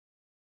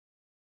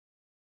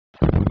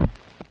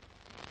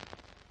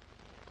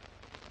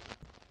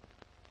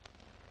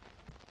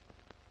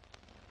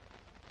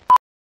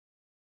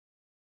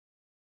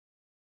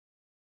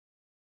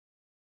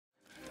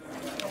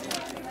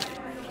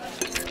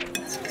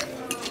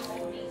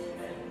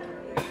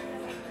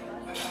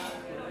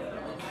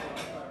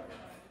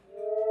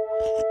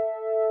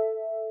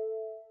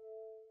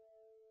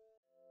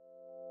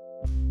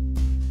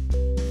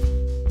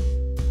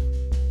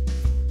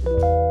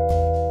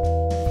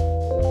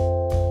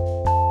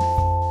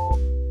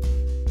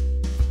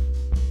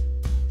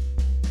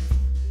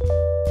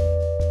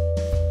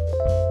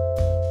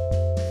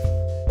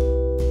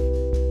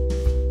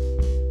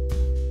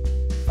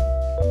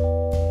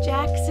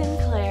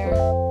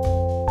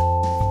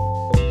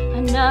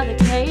Another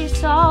case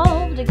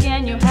solved.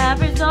 Again you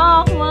have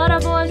resolved what a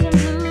boys in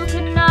blue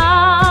could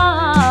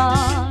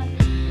not.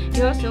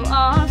 You're so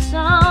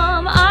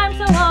awesome, I'm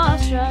so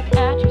awestruck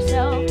at your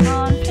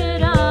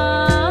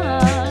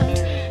self-confidence.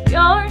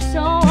 You're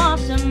so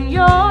awesome,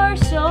 you're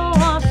so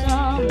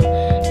awesome.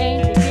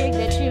 Ain't a gig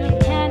that you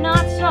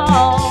cannot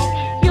solve.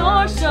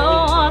 You're so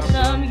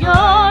awesome,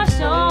 you're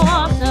so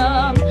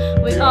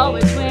awesome. We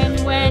always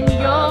win when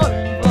you're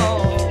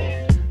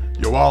involved.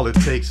 Yo, all it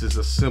takes is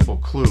a simple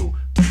clue.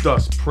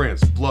 Dust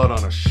prints, blood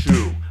on a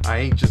shoe. I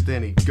ain't just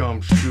any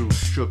gumshoe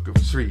shook of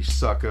tree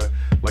sucker.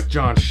 Like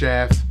John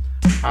Shaft,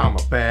 I'm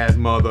a bad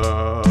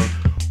mother.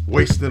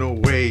 Wasting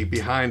away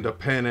behind a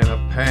pen and a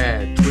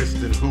pad.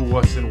 Twisting who,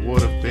 what's, and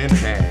would have been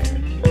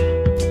had.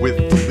 With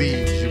the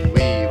leaves you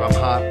leave, I'm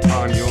hot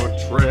on your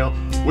trail.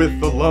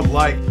 With a love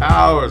like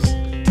ours,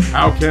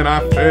 how can I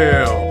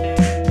fail?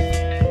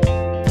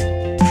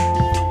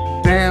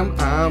 Damn,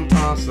 I'm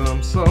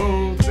awesome, so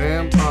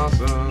damn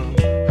awesome.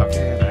 How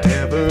can I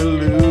ever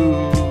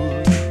lose?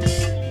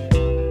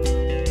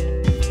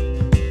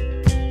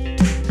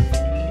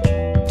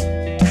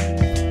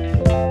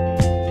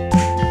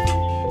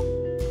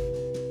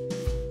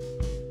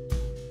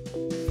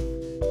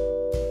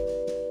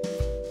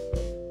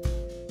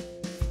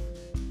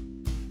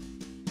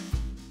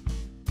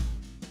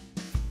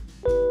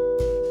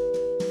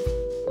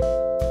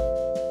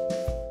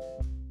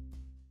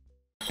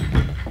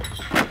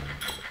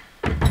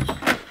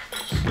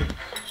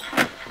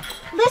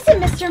 Listen,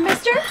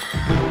 Mister.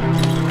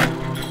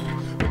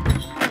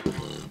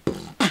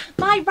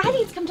 My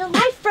writings come to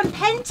life from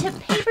pen to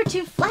paper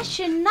to flesh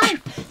and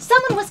knife.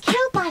 Someone was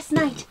killed last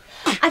night.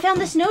 I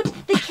found this note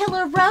the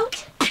killer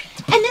wrote,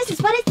 and this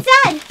is what it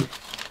said.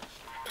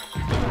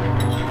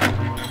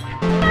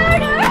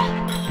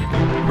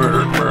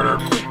 Murder.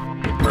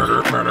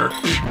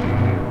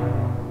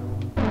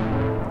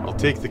 I'll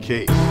take the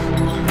case.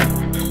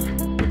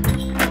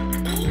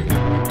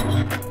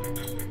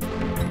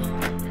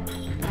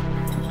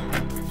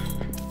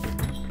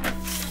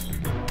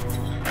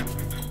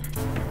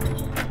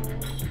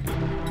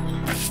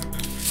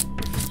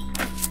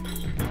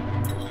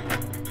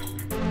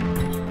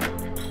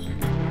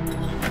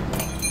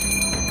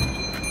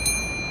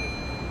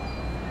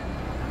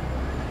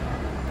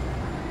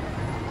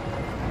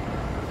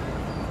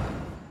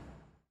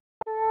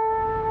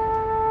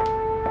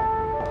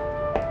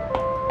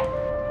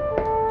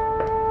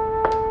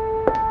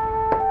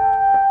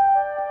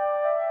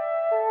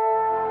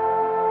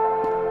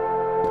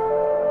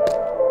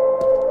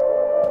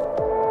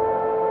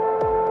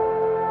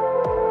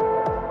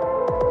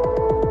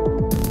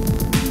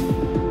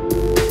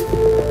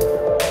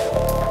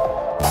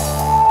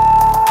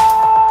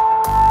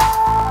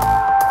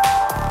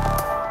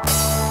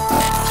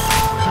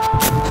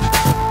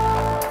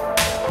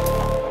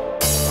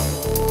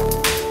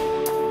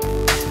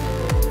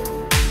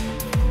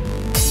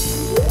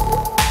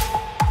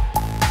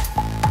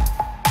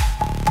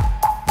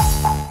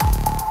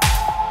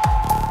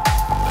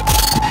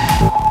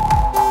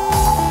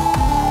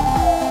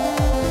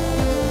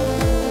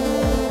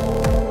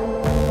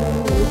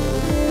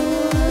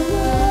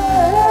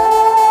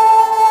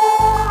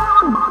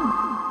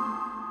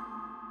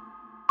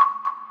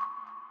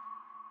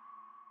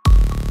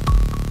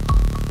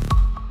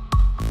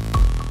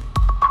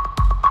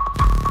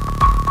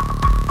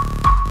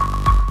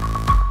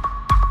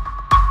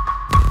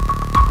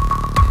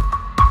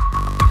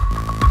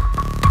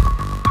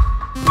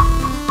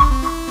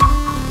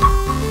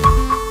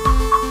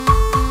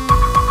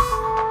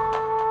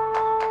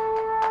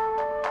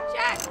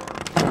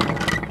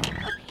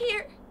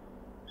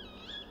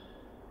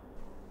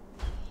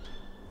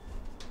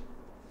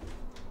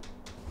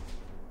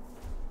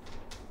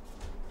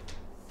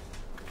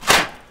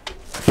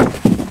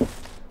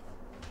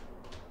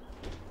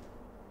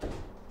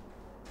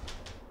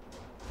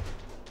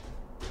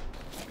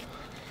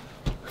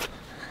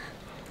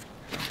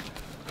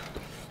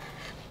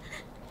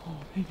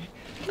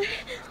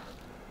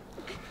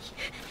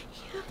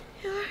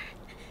 You're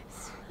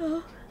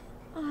so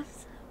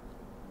awesome.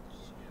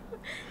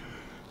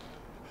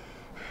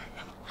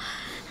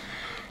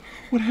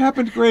 What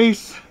happened,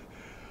 Grace?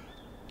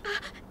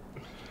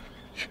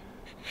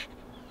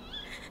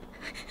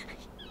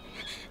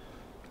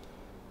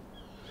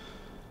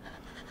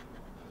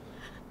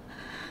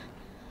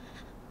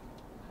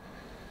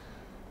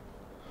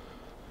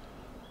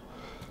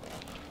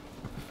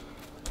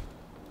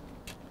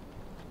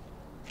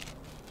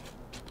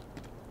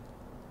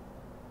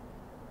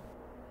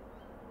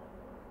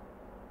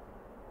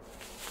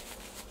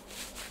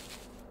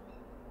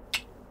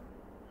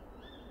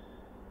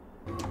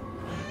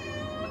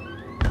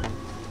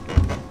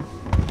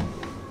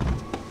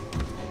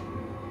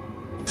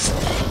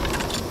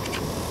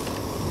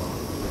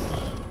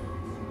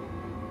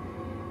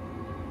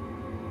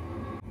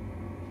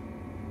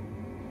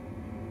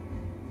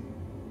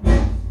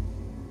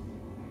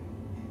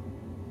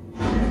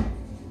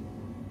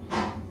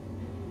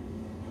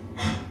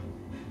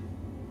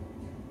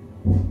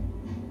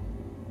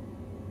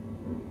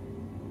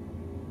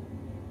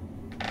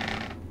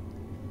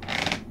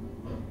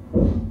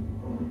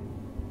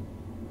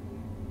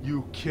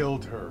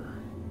 killed her.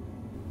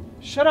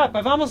 Shut up,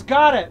 I've almost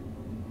got it.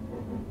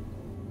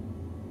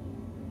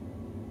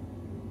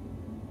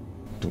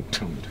 Don't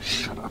tell me to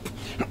shut up.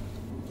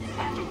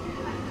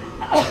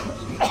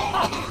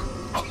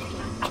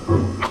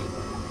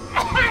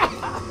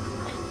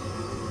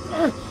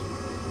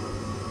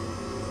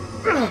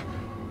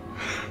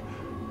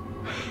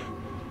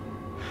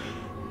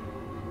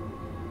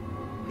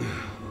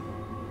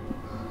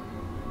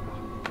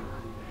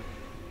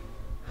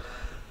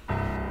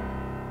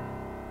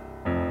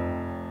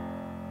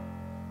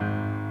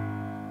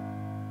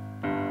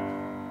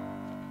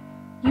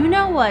 You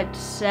know what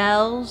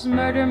sells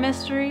murder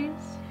mysteries?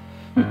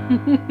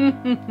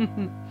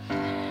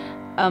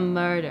 A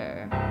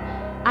murder.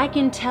 I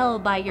can tell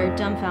by your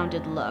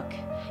dumbfounded look.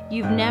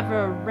 You've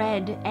never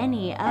read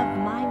any of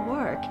my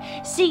work.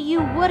 See, you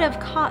would have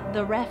caught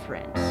the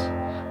reference.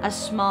 A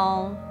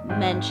small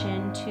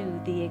mention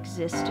to the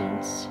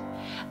existence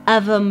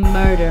of a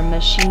murder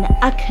machine,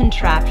 a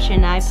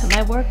contraption I put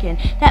my work in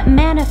that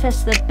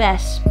manifests the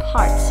best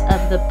parts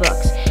of the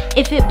books.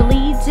 If it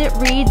bleeds, it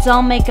reads,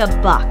 I'll make a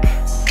buck.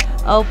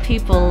 Oh,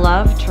 people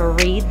love to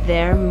read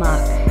their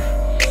muck.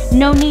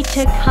 No need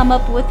to come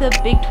up with a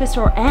big twist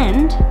or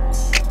end.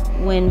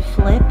 When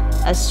flip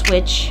a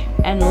switch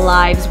and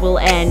lives will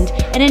end,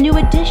 and a new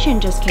edition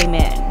just came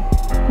in.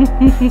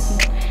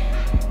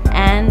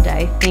 And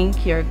I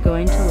think you're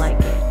going to like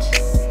it.